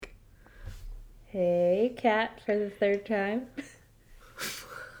Hey, Kat, for the third time.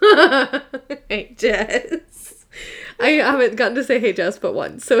 Hey, Jess. I haven't gotten to say hey, Jess, but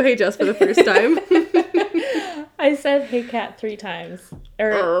once. So, hey, Jess, for the first time. I said hey, Kat 3 times.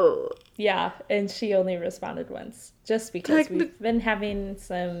 Yeah, and she only responded once. Just because we've been having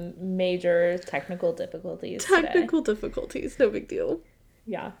some major technical difficulties today. Difficulties, no big deal.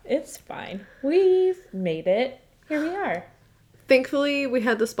 Yeah, it's fine. We've made it. Here we are. Thankfully, we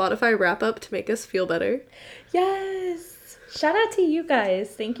had the Spotify wrap-up to make us feel better. Yes! Shout out to you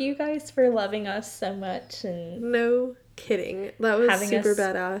guys. Thank you guys for loving us so much. And no kidding. That was super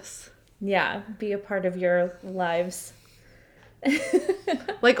badass. Yeah, be a part of your lives.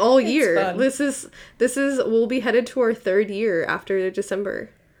 Like all year. This is we'll be headed to our 3rd year after December.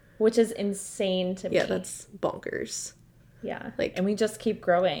 Which is insane to me. Yeah, that's bonkers. Yeah. And we just keep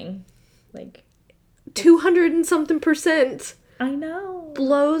growing. 200 and something %. I know.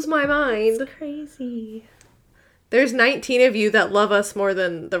 Blows my mind. It's crazy. There's 19 of you that love us more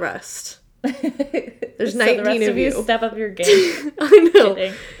than the rest. There's 19 the rest of you. Step up your game. I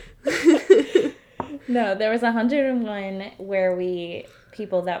know. No, there was 101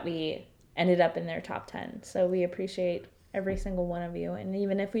 people that we ended up in their top 10. So we appreciate every single one of you. And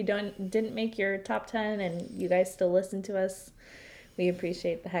even if we didn't make your top 10 and you guys still listen to us, we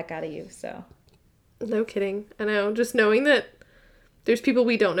appreciate the heck out of you. So no kidding. I know. Just knowing that there's people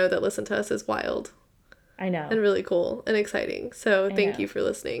we don't know that listen to us is wild. I know. And really cool and exciting. So thank you for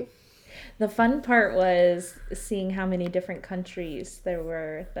listening. The fun part was seeing how many different countries there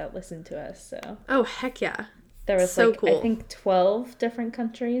were that listened to us. So. Oh, heck yeah. There was so cool. I think 12 different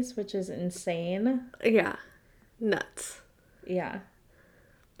countries, which is insane. Yeah. Nuts. Yeah.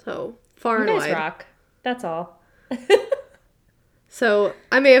 So, far and wide. You guys rock. That's all. So,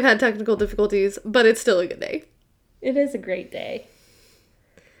 I may have had technical difficulties, but it's still a good day. It is a great day.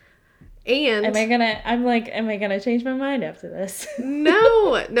 And am I gonna change my mind after this?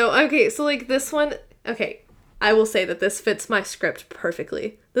 No. Okay, so this one, okay, I will say that this fits my script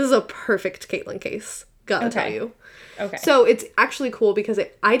perfectly. This is a perfect Caitlin case. Gotta tell you. Okay. So it's actually cool because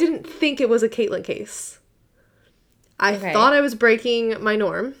I didn't think it was a Caitlin case. I thought I was breaking my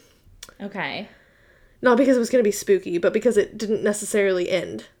norm. Okay. Not because it was gonna be spooky, but because it didn't necessarily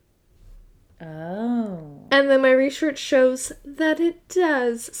end. Oh. And then my research shows that it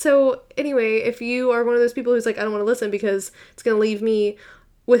does. So anyway, if you are one of those people who's like, I don't want to listen because it's going to leave me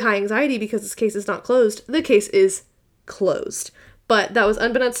with high anxiety because this case is not closed, the case is closed. But that was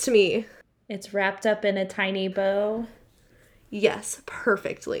unbeknownst to me. It's wrapped up in a tiny bow. Yes,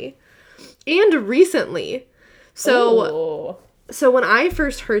 perfectly. And recently. So when I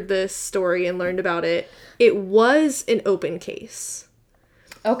first heard this story and learned about it, it was an open case.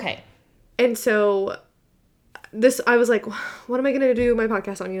 Okay. And so I was like, what am I going to do my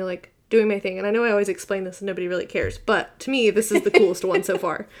podcast on? Doing my thing. And I know I always explain this and nobody really cares. But to me, this is the coolest one so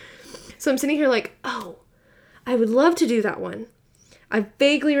far. So I'm sitting here like, oh, I would love to do that one. I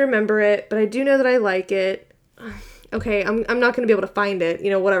vaguely remember it, but I do know that I like it. Okay, I'm not going to be able to find it.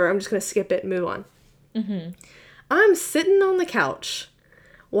 Whatever. I'm just going to skip it and move on. Mm-hmm. I'm sitting on the couch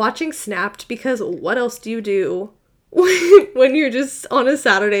watching Snapped because what else do you do when you're just on a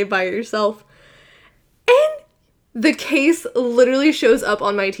Saturday by yourself? And the case literally shows up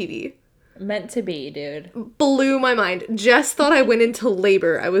on my TV. Meant to be, dude. Blew my mind. Jess thought I went into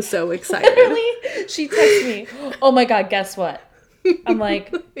labor. I was so excited. Literally, she texted me, oh my god, guess what? I'm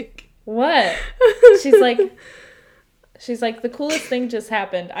like, what? She's like, the coolest thing just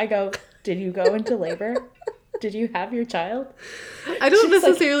happened. I go, did you go into labor? Did you have your child? I don't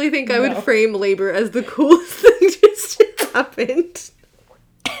necessarily think I would frame labor as the coolest thing just happened.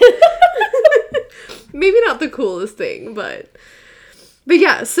 Maybe not the coolest thing, but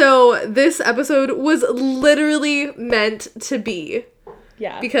yeah, so this episode was literally meant to be.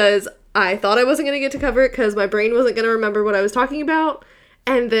 Yeah. Because I thought I wasn't going to get to cover it because my brain wasn't going to remember what I was talking about.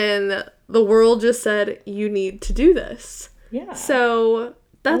 And then the world just said, you need to do this. Yeah. So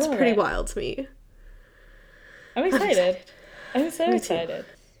that's pretty wild to me. I'm excited. I'm so excited.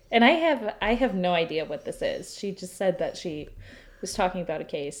 And I have no idea what this is. She just said that she was talking about a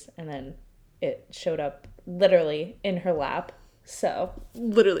case and then it showed up literally in her lap. So.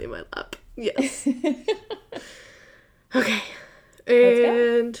 Literally in my lap. Yes. Okay.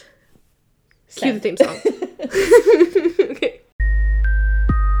 And cue the theme song. Okay.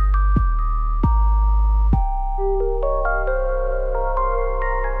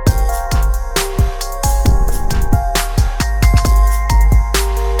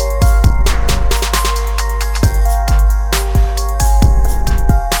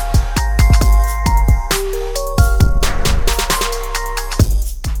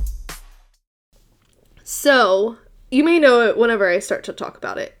 So, you may know it whenever I start to talk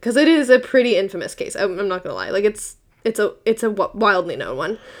about it, because it is a pretty infamous case. I'm not gonna lie. Like, it's a wildly known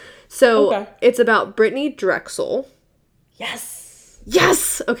one. So, Okay. it's about Brittanee Drexel. Yes.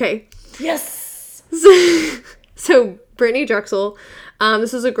 Yes! Okay. Yes. So Brittanee Drexel,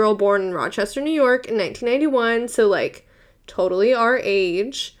 this is a girl born in Rochester, New York in 1991, so, like, totally our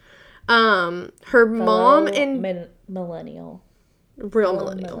age. Her mom and... Millennial. Real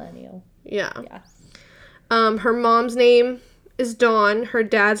Fellow millennial. Yeah. Yeah. Her mom's name is Dawn. Her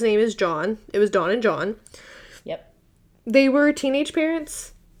dad's name is John. It was Dawn and John. Yep. They were teenage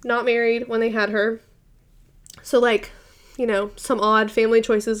parents, not married when they had her. So, like, you know, some odd family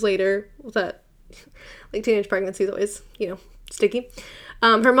choices later that, like, teenage pregnancy is always, you know, sticky.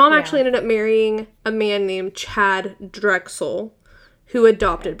 Her mom actually ended up marrying a man named Chad Drexel, who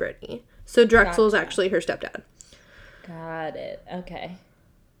adopted Brittanee. So Drexel is actually her stepdad. Got it. Okay.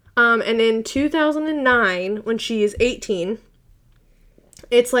 And in 2009, when she is 18,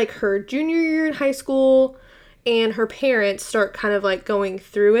 it's like her junior year in high school, and her parents start kind of, like, going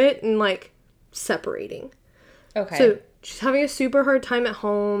through it and, like, separating. Okay. So she's having a super hard time at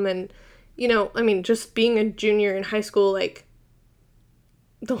home, and, you know, I mean, just being a junior in high school, like,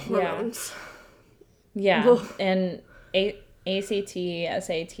 the hormones. Yeah. Ugh. And ACT,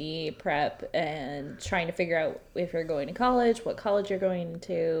 SAT, prep, and trying to figure out if you're going to college, what college you're going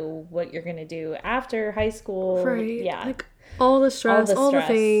to, what you're going to do after high school. Right. Yeah. Like, all the stress, all the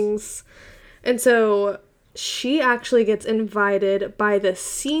things. And so she actually gets invited by the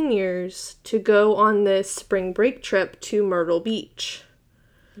seniors to go on this spring break trip to Myrtle Beach.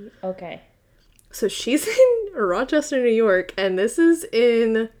 Okay. So she's in Rochester, New York, and this is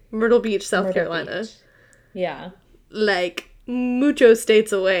in Myrtle Beach, South Carolina. Beach. Yeah. Like, mucho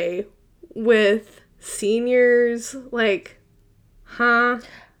states away with seniors. Like, huh?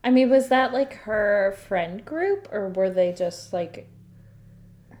 I mean, was that, like, her friend group, or were they just, like...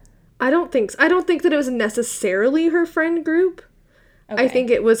 I don't think that it was necessarily her friend group. Okay. I think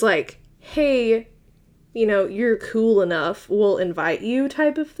it was like, hey, you know, you're cool enough, we'll invite you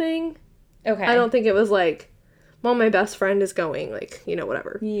type of thing. Okay. I don't think it was like, well, my best friend is going, like, you know,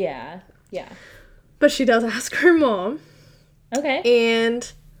 whatever. Yeah. Yeah. But she does ask her mom. Okay.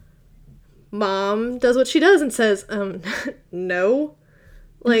 And mom does what she does and says, no.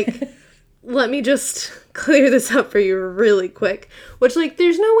 Like, let me just clear this up for you really quick. Which, like,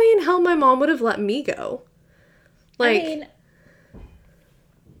 there's no way in hell my mom would have let me go. Like, I mean,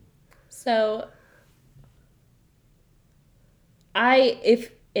 so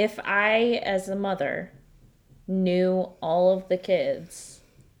if I as a mother knew all of the kids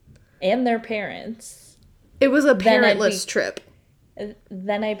and their parents, it was a parentless trip.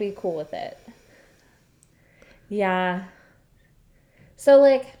 then I'd be cool with it. Yeah. So,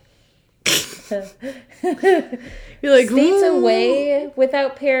 like, You're like, states whoa. away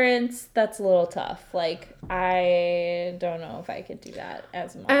without parents, that's a little tough. Like, I don't know if I could do that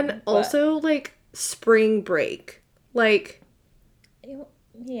as a mom. And also, like, spring break. Like,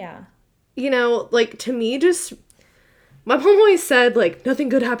 yeah. you know, like, to me, just... My mom always said, like, nothing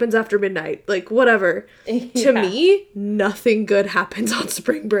good happens after midnight. Like, whatever. Yeah. To me, nothing good happens on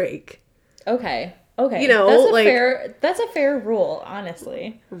spring break. Okay. You know, that's a fair rule,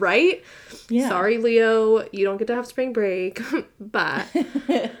 honestly. Right? Yeah. Sorry, Leo, you don't get to have spring break. But,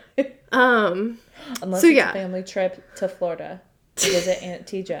 Unless so, it's yeah. a family trip to Florida to visit Aunt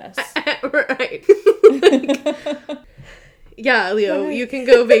T. Jess. Right. Yeah, Leo, you can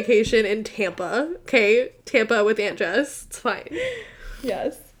go vacation in Tampa. Okay? Tampa with Aunt Jess. It's fine.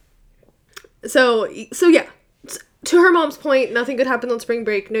 Yes. So yeah. To her mom's point, nothing good happens on spring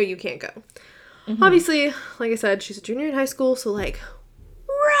break. No, you can't go. Mm-hmm. Obviously, like I said, she's a junior in high school, so, like,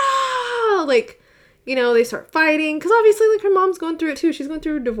 rah! Like, you know, they start fighting. Because obviously, like, her mom's going through it too. She's going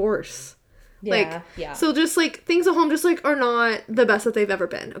through a divorce. Yeah, like, yeah. So just, like, things at home just, like, are not the best that they've ever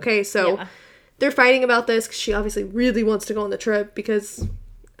been. Okay, so... Yeah. They're fighting about this because she obviously really wants to go on the trip because,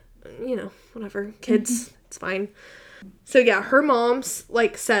 you know, whatever. Kids, it's fine. So, yeah, her mom's,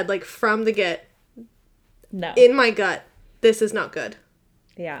 like, said, like, from the get, No. in my gut, this is not good.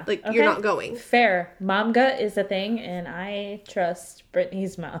 Yeah. Like, you're not going. Fair. Mom gut is a thing, and I trust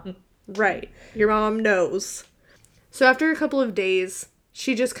Brittany's mom. Right. Your mom knows. So, after a couple of days,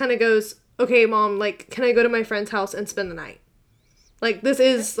 she just kind of goes, okay, Mom, like, can I go to my friend's house and spend the night? Like, this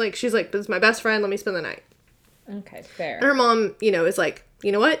is, like, she's like, this is my best friend, let me spend the night. Okay, fair. And her mom, you know, is like,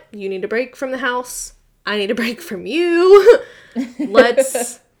 you know what? You need a break from the house. I need a break from you.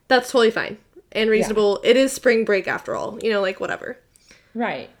 That's totally fine and reasonable. Yeah. It is spring break after all. You know, like, whatever.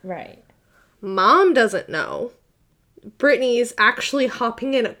 Right. Mom doesn't know. Brittany's actually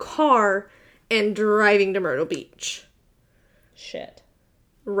hopping in a car and driving to Myrtle Beach. Shit.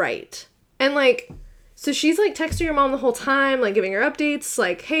 Right. And, like, so she's, like, texting her mom the whole time, like, giving her updates,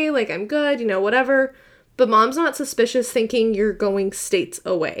 like, hey, like, I'm good, you know, whatever. But mom's not suspicious, thinking you're going states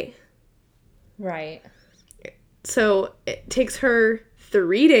away. Right. So it takes her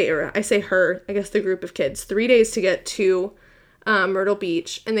 3 days, or I say her, I guess the group of kids, 3 days to get to Myrtle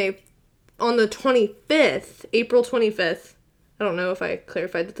Beach. And they, on the 25th, April 25th, I don't know if I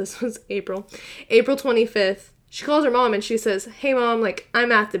clarified that this was April 25th, she calls her mom and she says, hey mom, like,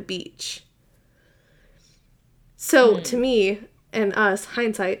 I'm at the beach. So to me and us,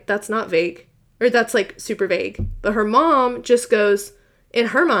 hindsight, that's not vague. Or that's, like, super vague. But her mom just goes, in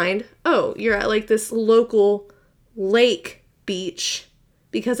her mind, oh, you're at, like, this local lake beach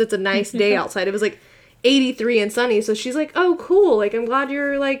because it's a nice day outside. It was, like, 83 and sunny. So she's like, oh, cool. Like, I'm glad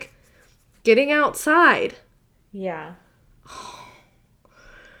you're, like, getting outside. Yeah.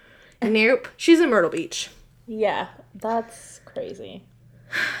 Nope. She's in Myrtle Beach. Yeah. That's crazy.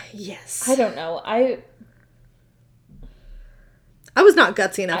 Yes. I don't know. I was not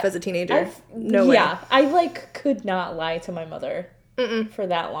gutsy enough as a teenager. No way. Yeah. I, like, could not lie to my mother for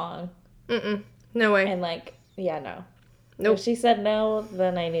that long. No way. And, like, yeah, no. Nope. If she said no,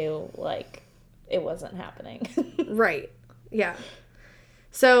 then I knew, like, it wasn't happening. Right. Yeah.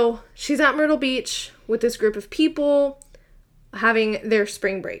 So she's at Myrtle Beach with this group of people having their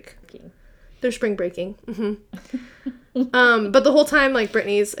spring break. They're spring breaking. But the whole time, like,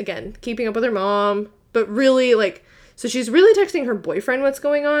 Brittanee's, again, keeping up with her mom. But really, like, so she's really texting her boyfriend what's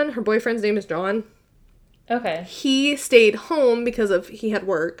going on. Her boyfriend's name is John. Okay. He stayed home because he had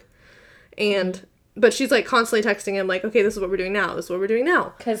work. But she's, like, constantly texting him, like, okay, this is what we're doing now. This is what we're doing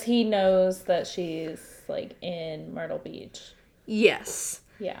now. Because he knows that she's, like, in Myrtle Beach. Yes.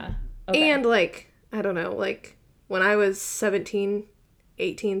 Yeah. Okay. And, like, I don't know, like, when I was 17,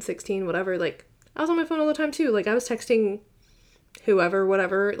 18, 16, whatever, like, I was on my phone all the time, too. Like, I was texting whoever,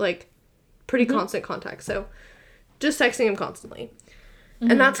 whatever, like, pretty constant contact. So, just texting him constantly.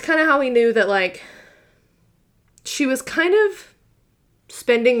 And that's kind of how we knew that, like, she was kind of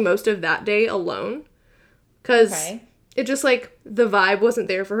spending most of that day alone. Because it just, like, the vibe wasn't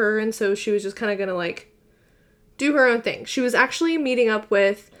there for her. And so she was just kind of going to, like, do her own thing. She was actually meeting up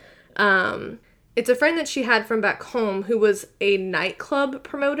with, it's a friend that she had from back home who was a nightclub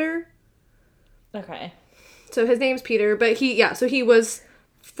promoter. Okay. So his name's Peter, but so he was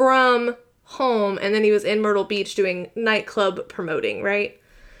from home and then he was in Myrtle Beach doing nightclub promoting, right?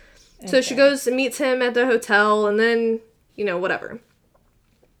 Okay. So she goes and meets him at the hotel and then, you know, whatever.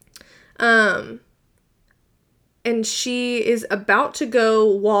 And she is about to go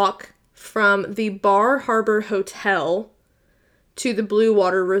walk from the Bar Harbor Hotel to the Blue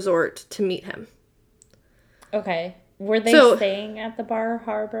Water Resort to meet him. Okay. Were they staying at the Bar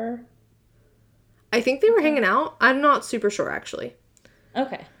Harbor? I think they were hanging out. I'm not super sure, actually.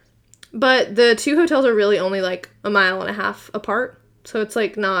 Okay. But the two hotels are really only, like, a mile and a half apart. So it's,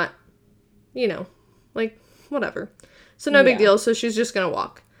 like, not, you know, like, whatever. So no big deal. So she's just gonna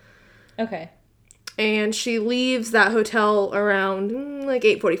walk. Okay. And she leaves that hotel around, like,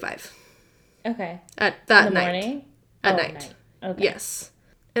 8:45. Okay. At that in the night. Morning? At night. Night. Okay. Yes.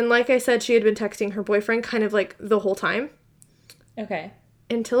 And like I said, she had been texting her boyfriend kind of, like, the whole time. Okay.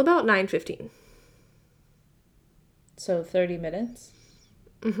 Until about 9:15. So 30 minutes?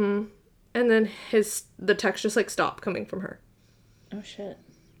 Mm-hmm. And then the text just, like, stopped coming from her. Oh, shit.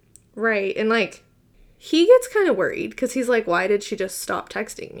 Right. And, like, he gets kind of worried because he's like, why did she just stop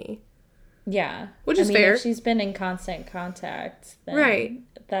texting me? Yeah. Which is fair. If she's been in constant contact, then right.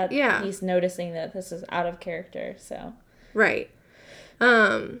 He's noticing that this is out of character, so. Right.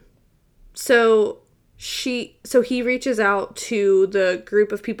 So he reaches out to the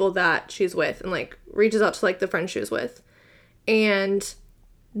group of people that she's with and, like, reaches out to, like, the friend she was with. And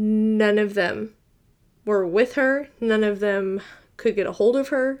none of them were with her. None of them could get a hold of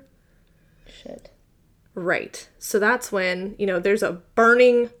her. Shit. Right. So that's when, you know, there's a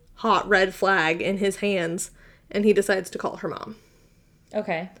burning hot red flag in his hands and he decides to call her mom.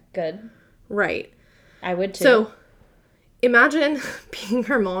 Okay, good. Right. I would too. So imagine being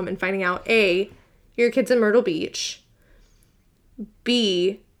her mom and finding out, A, your kid's in Myrtle Beach.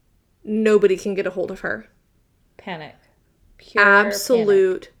 B, nobody can get a hold of her. Panic. Pure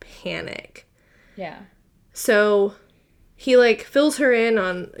absolute panic. Yeah. So he, like, fills her in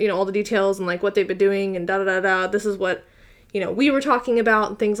on, you know, all the details and, like, what they've been doing and da-da-da-da. This is what, you know, we were talking about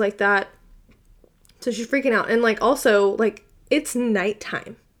and things like that. So she's freaking out. And, like, also, like, it's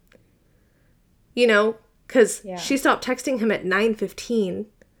nighttime. You know? Because she stopped texting him at 9:15.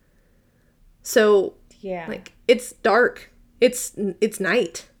 So, yeah. like, it's dark. It's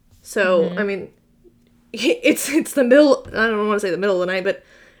night. So, I mean, it's the middle, I don't want to say the middle of the night, but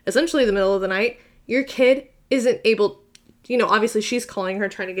essentially the middle of the night. Your kid isn't able, obviously she's calling her,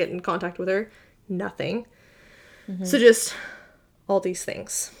 trying to get in contact with her. Nothing. So just all these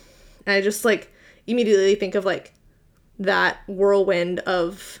things. And I just, like, immediately think of, like, that whirlwind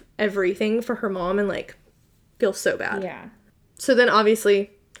of everything for her mom and, like, feel so bad. Yeah. So then, obviously,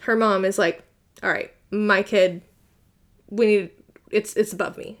 her mom is like, all right, my kid, it's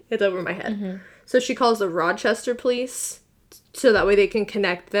above me. It's over my head. So she calls the Rochester police so that way they can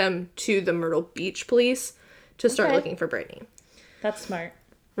connect them to the Myrtle Beach police to start looking for Brittanee. That's smart.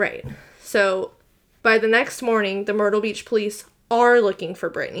 Right. So by the next morning, the Myrtle Beach police are looking for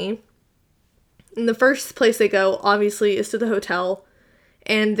Brittanee. And the first place they go, obviously, is to the hotel.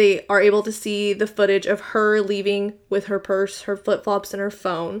 And they are able to see the footage of her leaving with her purse, her flip-flops, and her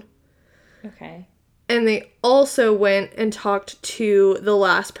phone. Okay. And they also went and talked to the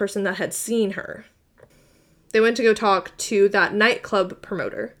last person that had seen her. They went to go talk to that nightclub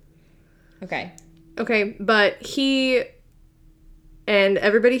promoter. Okay. Okay, but he and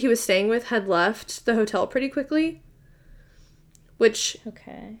everybody he was staying with had left the hotel pretty quickly, which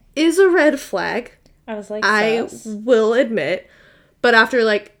is a red flag. I was like, I will admit. But after,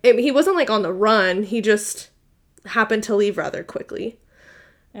 like, he wasn't, like, on the run. He just happened to leave rather quickly.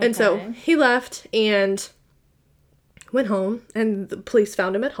 Okay. And so he left and went home, and the police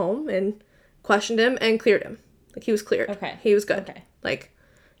found him at home and questioned him and cleared him. Like, he was cleared. Okay. He was good. Okay. Like,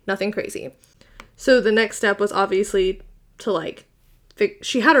 nothing crazy. So the next step was obviously to, like,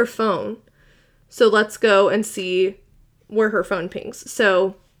 she had her phone. So let's go and see where her phone pings.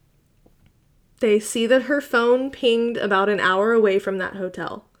 So they see that her phone pinged about an hour away from that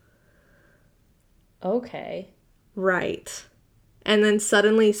hotel. Okay. Right. And then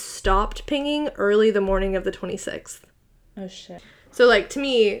suddenly stopped pinging early the morning of the 26th. Oh, shit. So, like, to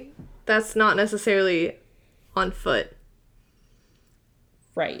me, that's not necessarily on foot.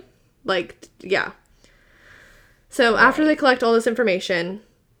 Right. Like, yeah. So, after they collect all this information,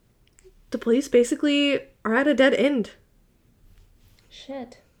 the police basically are at a dead end.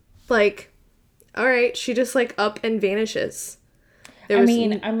 Shit. Like, all right, she just, like, up and vanishes.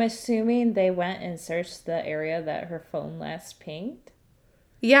 I'm assuming they went and searched the area that her phone last pinged?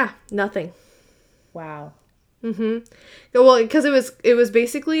 Yeah, nothing. Wow. Mm-hmm. Well, because it was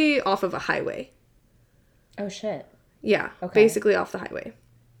basically off of a highway. Oh, shit. Yeah, basically off the highway.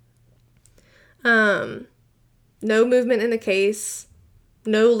 No movement in the case.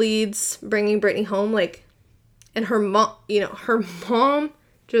 No leads bringing Brittanee home. Like, and her mom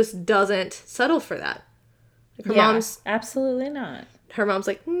just doesn't settle for that. Like, her mom's... absolutely not. Her mom's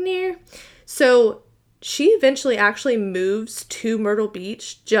like, nah. So she eventually actually moves to Myrtle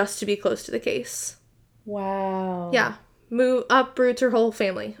Beach just to be close to the case. Wow. Yeah. Uproots her whole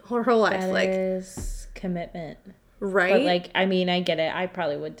family, her whole life. That is commitment. Right? But, like, I mean, I get it. I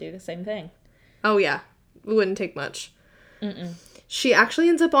probably would do the same thing. Oh, yeah. It wouldn't take much. Mm-mm. She actually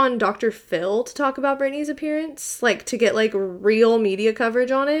ends up on Dr. Phil to talk about Brittanee's appearance. Like, to get, like, real media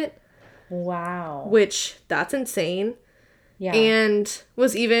coverage on it. Wow. Which, that's insane. Yeah. And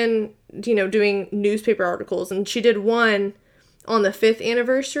was even, doing newspaper articles. And she did one on the 5th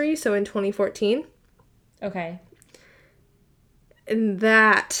anniversary, so in 2014. Okay. And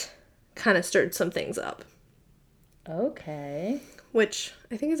that kind of stirred some things up. Okay. Which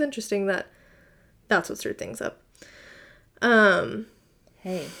I think is interesting that that's what stirred things up.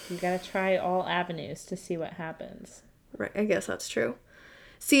 Hey, you gotta try all avenues to see what happens. Right, I guess that's true.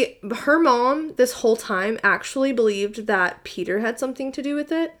 See, her mom, this whole time, actually believed that Peter had something to do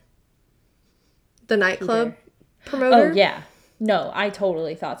with it. The nightclub promoter. Oh, yeah. No, I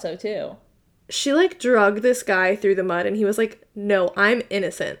totally thought so, too. She, like, drugged this guy through the mud, and he was like, no, I'm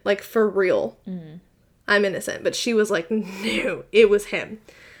innocent. Like, for real. Mm-hmm. I'm innocent. But she was like, no, it was him.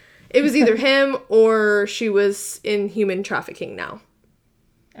 It was either him or she was in human trafficking now.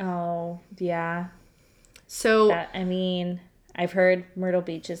 Oh, yeah. So... I've heard Myrtle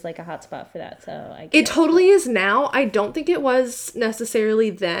Beach is like a hot spot for that, so I guess. It totally is now. I don't think it was necessarily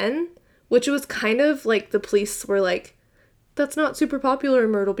then, which was kind of like the police were like, that's not super popular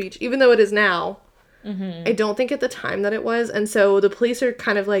in Myrtle Beach, even though it is now. Mm-hmm. I don't think at the time that it was, and so the police are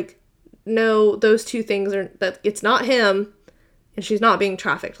kind of like, no, those two things are, that it's not him, and she's not being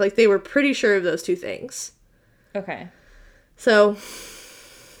trafficked. Like, they were pretty sure of those two things. Okay. So,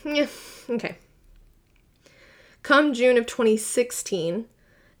 yeah, okay. Come June of 2016,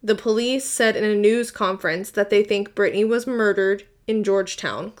 the police said in a news conference that they think Brittanee was murdered in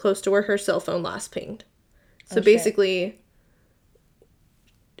Georgetown, close to where her cell phone last pinged. So basically,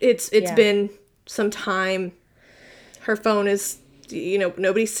 it's been some time. Her phone is you know,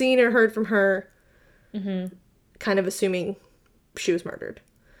 nobody's seen or heard from her. Mm-hmm. Kind of assuming she was murdered.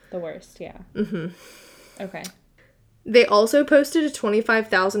 The worst, yeah. Mm-hmm. Okay. They also posted a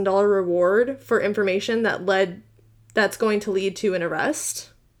 $25,000 reward for information that's going to lead to an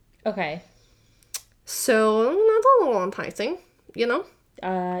arrest. Okay. So, that's a little enticing, you know?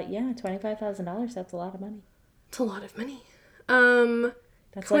 Yeah, $25,000, that's a lot of money. It's a lot of money.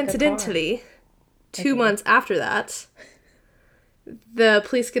 That's coincidentally, like 2 months after that, the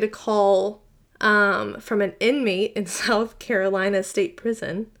police get a call from an inmate in South Carolina State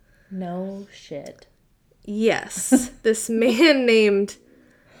Prison. No shit. Yes. This man named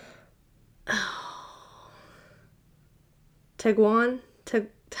Tagwan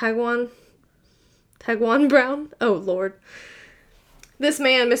Brown. Oh, Lord. This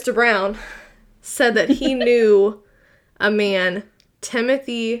man, Mr. Brown, said that he knew a man,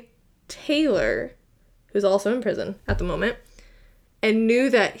 Timothy Taylor, who's also in prison at the moment, and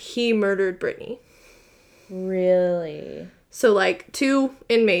knew that he murdered Brittanee. Really? So, like, 2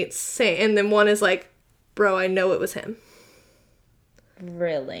 inmates say, and then one is like, bro, I know it was him.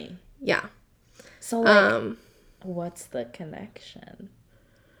 Really? Yeah. So, like, what's the connection?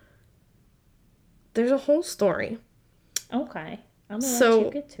 There's a whole story. Okay. I'm gonna let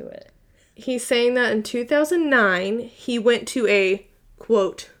you get to it. He's saying that in 2009, he went to a,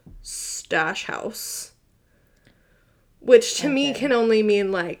 quote, stash house. Which to me can only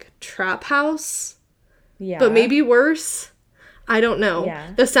mean, like, trap house. Yeah. But maybe worse. I don't know.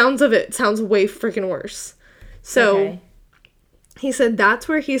 Yeah. The sounds of it sounds way freaking worse. So, he said that's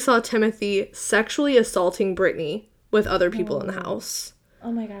where he saw Timothy sexually assaulting Brittanee with other people in the house.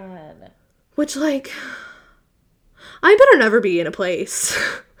 Oh my God. Which, like, I better never be in a place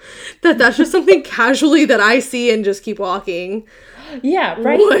that's just something casually that I see and just keep walking. Yeah,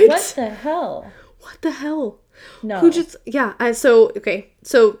 right? What the hell? What the hell? No. Who just, yeah, okay.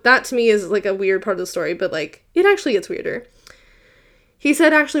 So that to me is, like, a weird part of the story, but, like, it actually gets weirder. He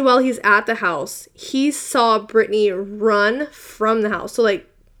said, actually, while he's at the house, he saw Brittanee run from the house. So, like,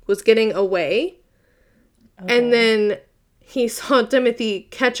 was getting away. Okay. And then he saw Timothy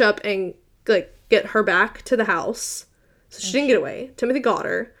catch up and, like, get her back to the house. So she didn't get away. Timothy got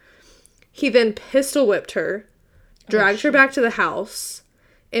her. He then pistol whipped her, dragged her back to the house,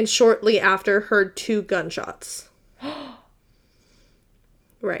 and shortly after heard 2 gunshots.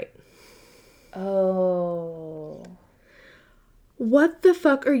 Right. Oh. What the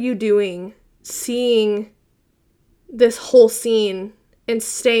fuck are you doing seeing this whole scene and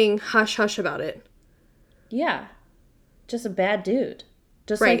staying hush-hush about it? Yeah. Just a bad dude.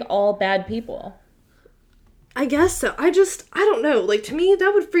 Just like all bad people. I guess so. I don't know. Like, to me,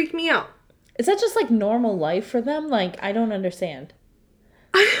 that would freak me out. Is that just, like, normal life for them? Like, I don't understand.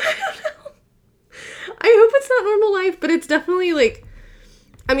 I don't know. I hope it's not normal life, but it's definitely, like,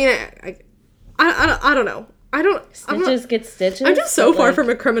 I mean, I don't know. Stitches get stitches. I'm just so far from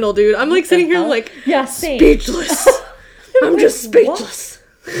a criminal, dude. I'm, like, sitting here, like, yeah, same. Speechless. I'm just speechless.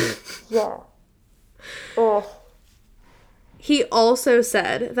 Yeah. Oh. He also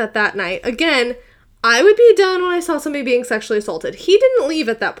said that night, again, I would be done when I saw somebody being sexually assaulted. He didn't leave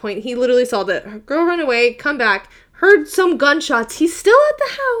at that point. He literally saw that girl run away, come back, heard some gunshots. He's still at the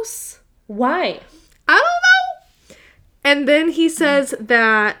house. Why? I don't know. And then he says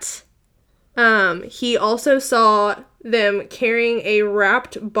that he also saw them carrying a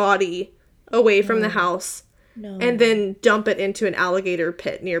wrapped body away from the house and then dump it into an alligator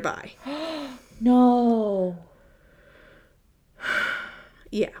pit nearby. No.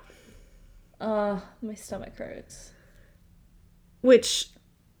 Yeah. My stomach hurts. Which...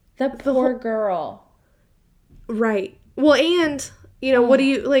 That poor girl. Right. Well, and, you know, what do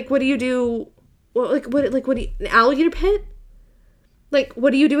you do... What do you... An alligator pit? Like,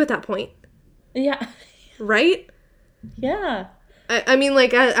 what do you do at that point? Yeah. Right? Yeah. I mean,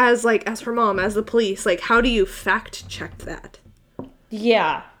 like, as her mom, as the police, like, how do you fact check that?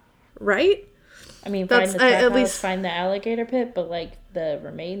 Yeah. Right? I mean, find the trap house, find the alligator pit, but, like, the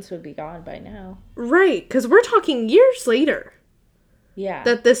remains would be gone by now. Right, because we're talking years later. Yeah.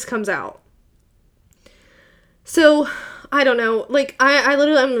 That this comes out. So, I don't know. Like, I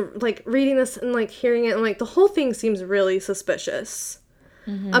literally, I'm, like, reading this and, like, hearing it, and, like, the whole thing seems really suspicious.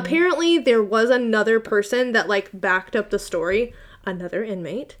 Mm-hmm. Apparently, there was another person that, like, backed up the story. Another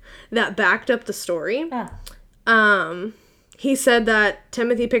inmate that backed up the story. He said that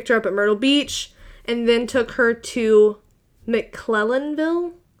Timothy picked her up at Myrtle Beach and then took her to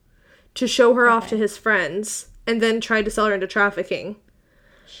McClellanville to show her off to his friends and then tried to sell her into trafficking.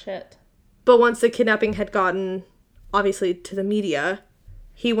 Shit. But once the kidnapping had gotten, obviously, to the media,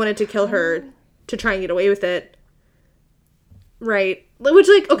 he wanted to kill her to try and get away with it. Right. Which,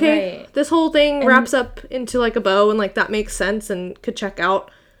 like, okay, Right. this whole thing And- wraps up into, like, a bow, and, like, that makes sense and could check out.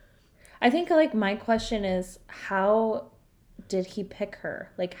 I think, like, my question is, how did he pick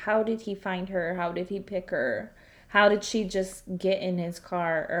her? Like, how did he find her? How did he pick her? How did she just get in his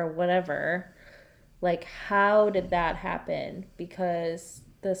car or whatever? Like, how did that happen? Because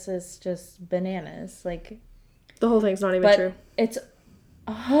this is just bananas. Like, The whole thing's not even but true. it's,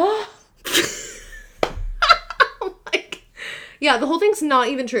 Oh my God. Yeah, the whole thing's not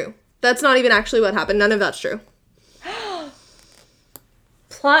even true. That's not even actually what happened. None of that's true.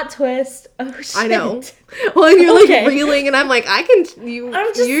 plot twist. Oh, shit. I know. Well, and you're, like, Okay. reeling, and I'm like, I'm just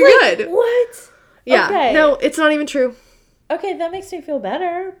You're good. What? Yeah. Okay. No, it's not even true. Okay, that makes me feel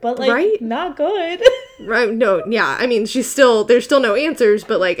better, but, like, Right? not good. Right? No, yeah. I mean, there's still no answers,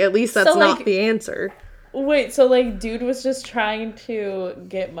 but, like, at least that's So, like- not the answer. Wait, so, like, dude was just trying to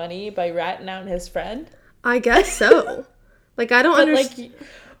get money by ratting out his friend? I guess so. Like, I don't But, understand. like,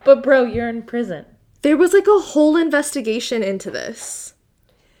 but bro, you're in prison. There was, like, a whole investigation into this.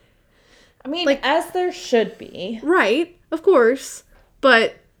 I mean, Like- as there should be. Right, of course.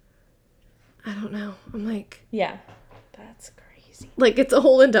 But I don't know. I'm like, Yeah. That's crazy. like, it's a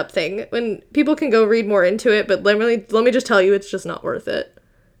whole in-depth thing. When people can go read more into it, but let me just tell you, it's just not worth it.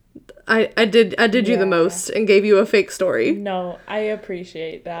 I did you the Yeah. most and gave you a fake story. No, I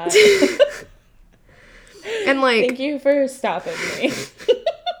appreciate that. And, like, Thank you for stopping me.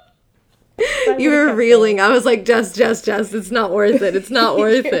 you were reeling. I was like, Jess, it's not worth it. It's not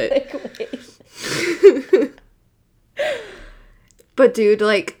worth You're it. like, wait. But dude,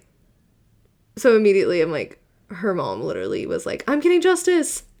 like, so immediately I'm like, her mom literally was like, I'm getting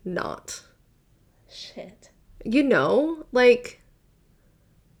justice. Not. Shit. You know, like,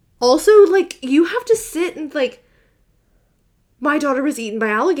 also, like, you have to sit and, like, my daughter was eaten by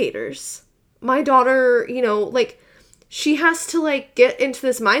alligators. My daughter, you know, like, she has to, like, get into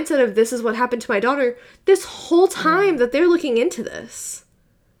this mindset of this is what happened to my daughter this whole time that they're looking into this.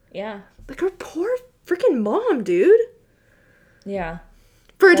 Yeah. Like, her poor freaking mom, dude. Yeah.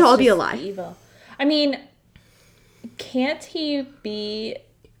 For it to That's all be a just lie. Evil. I mean, can't he be...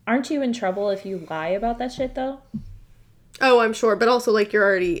 Aren't you in trouble if you lie about that shit, though? Oh, I'm sure, but also, like, you're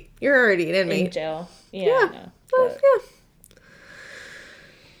already an In inmate. jail. Yeah, Yeah. I know. Oh, But, yeah.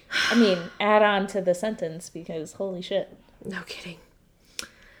 I mean, add on to the sentence because holy shit. No kidding.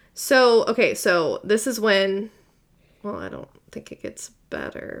 So, okay, so this is when, well, I don't think it gets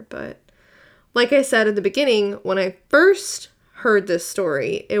better, but like I said at the beginning, when I first heard this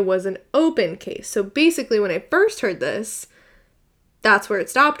story, it was an open case. So basically, when I first heard this, that's where it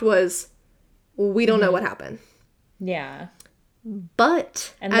stopped was, we don't know what happened. Yeah.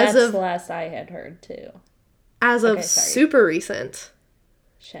 But And as that's of the last I had heard, too. as of Okay, sorry. super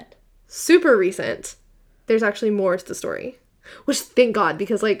Shit. recent, there's actually more to the story. Which, thank God,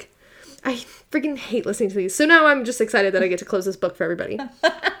 because, like, I freaking hate listening to these. So now I'm just excited that I get to close this book for everybody.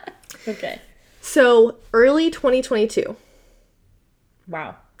 Okay. So, early 2022.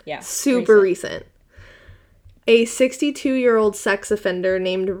 Wow. Yeah. Super recent. A 62-year-old sex offender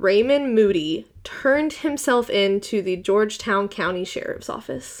named Raymond Moody turned himself in to the Georgetown County Sheriff's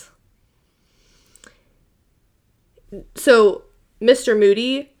Office. So, Mr.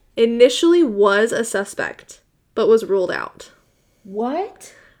 Moody initially was a suspect, but was ruled out.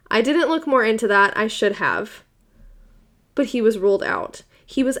 What? I didn't look more into that. I should have. But he was ruled out.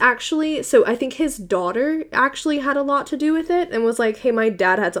 He was actually, so I think his daughter actually had a lot to do with it and was like, hey, my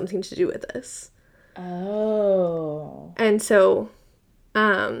dad had something to do with this. Oh. And so,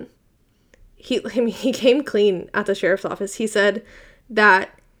 he came clean at the sheriff's office. He said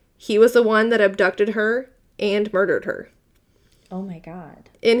that he was the one that abducted her and murdered her. Oh my God.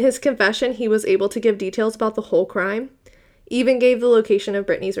 In his confession, he was able to give details about the whole crime, even gave the location of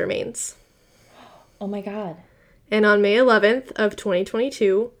Brittanee's remains. Oh my God. And on May 11th of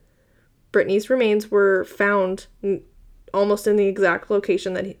 2022, Brittanee's remains were found almost in the exact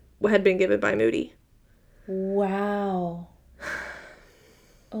location that had been given by Moody. Wow.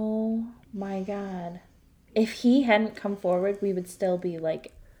 Oh my God. If he hadn't come forward, we would still be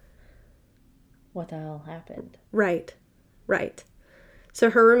like, what the hell happened? Right. So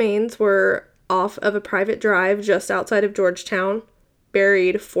her remains were off of a private drive just outside of Georgetown,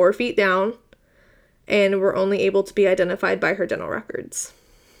 buried 4 feet down, and were only able to be identified by her dental records.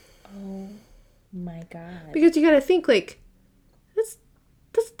 Oh my God. Because you gotta think, like,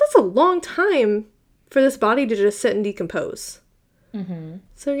 that's a long time for this body to just sit and decompose. Mm-hmm.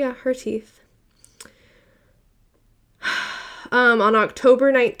 So yeah, her teeth. On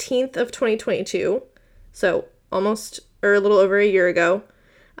October 19th of 2022, so a little over a year ago,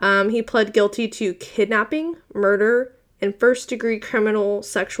 he pled guilty to kidnapping, murder, and first-degree criminal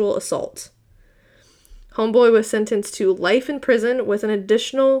sexual assault. Homeboy was sentenced to life in prison with an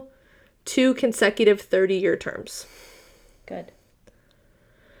additional 2 consecutive 30-year terms. Good.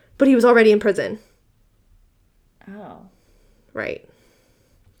 But he was already in prison. Oh. Right.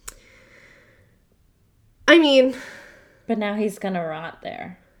 I mean... But now he's gonna rot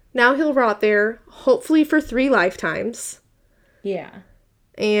there. Now he'll rot there, hopefully for 3 lifetimes. Yeah.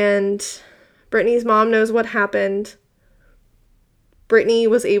 And Brittanee's mom knows what happened. Brittanee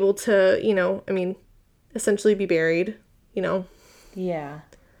was able to, essentially be buried, Yeah.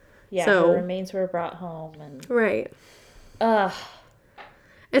 Yeah, So, her remains were brought home and... Right. Ugh.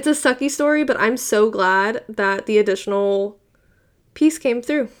 It's a sucky story, but I'm so glad that the additional piece came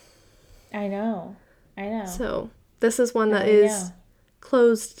through. I know. So, this is one that is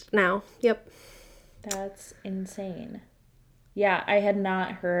closed now. Yep. That's insane. Yeah, I had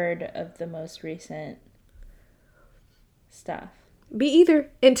not heard of the most recent stuff. Me either.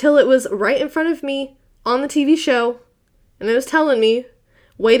 Until it was right in front of me on the TV show. And it was telling me,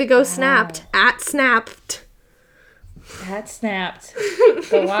 way to go, Wow. Snapped. @Snapped. @Snapped.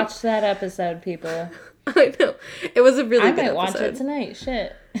 Go watch that episode, people. I know. It was a really good episode. I might watch it tonight.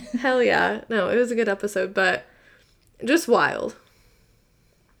 Shit. Hell yeah. No, it was a good episode, but just wild.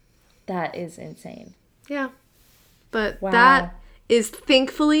 That is insane. Yeah. But Wow. that is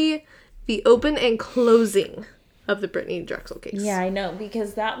thankfully the open and closing of the Brittanee Drexel case. Yeah, I know,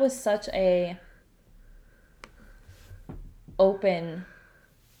 because that was such a open,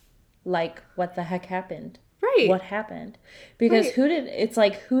 like, what the heck happened? Right. What happened? Because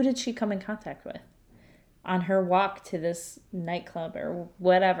Right. who did she come in contact with on her walk to this nightclub or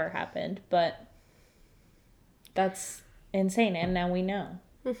whatever happened? But that's insane, and now we know.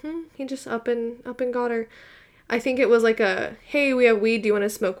 He just up and got her. I think it was like a, hey, we have weed, do you want to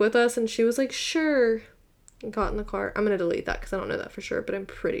smoke with us? And she was like, sure. And got in the car. I'm going to delete that because I don't know that for sure, but I'm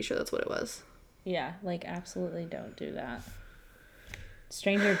pretty sure that's what it was. Yeah, like, absolutely don't do that.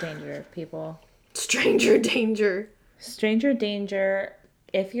 Stranger danger, people. Stranger danger. Stranger danger.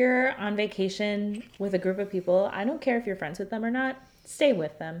 If you're on vacation with a group of people, I don't care if you're friends with them or not, stay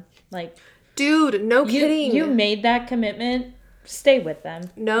with them. Like, dude, no kidding. You made that commitment, stay with them.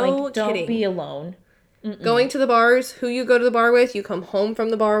 No don't kidding. be alone. Mm-mm. Going to the bars, who you go to the bar with, you come home from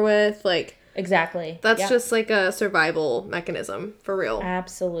the bar with, like... Exactly. That's just like a survival mechanism, for real.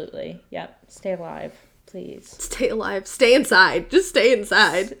 Absolutely. Yep. Stay alive, please. Stay alive. Stay inside. Just stay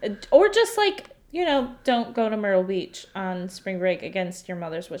inside. Or just don't go to Myrtle Beach on spring break against your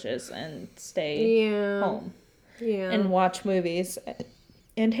mother's wishes and stay home. Yeah. And watch movies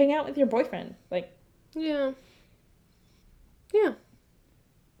and hang out with your boyfriend. Like, yeah. Yeah.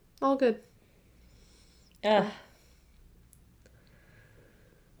 All good. ugh.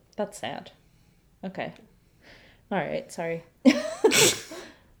 That's sad. Okay. All right. Sorry.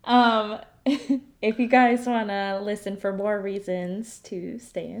 If you guys want to listen for more reasons to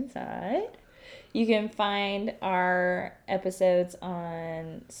stay inside, you can find our episodes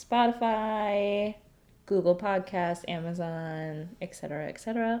on Spotify, Google Podcasts, Amazon, etc.,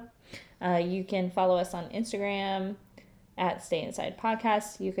 etc. You can follow us on Instagram @Stay Inside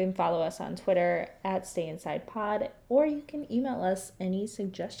Podcast. You can follow us on Twitter @Stay Inside Pod, or you can email us any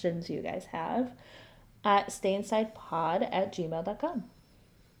suggestions you guys have at stayinsidepod@gmail.com.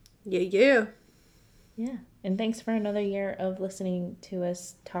 Yeah. Yeah. And thanks for another year of listening to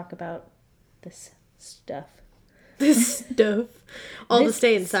us talk about this stuff. This stuff. All the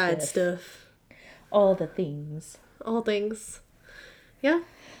stay inside stuff. All the things. All things. Yeah.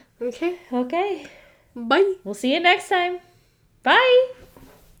 Okay. Okay. Bye. We'll see you next time. Bye.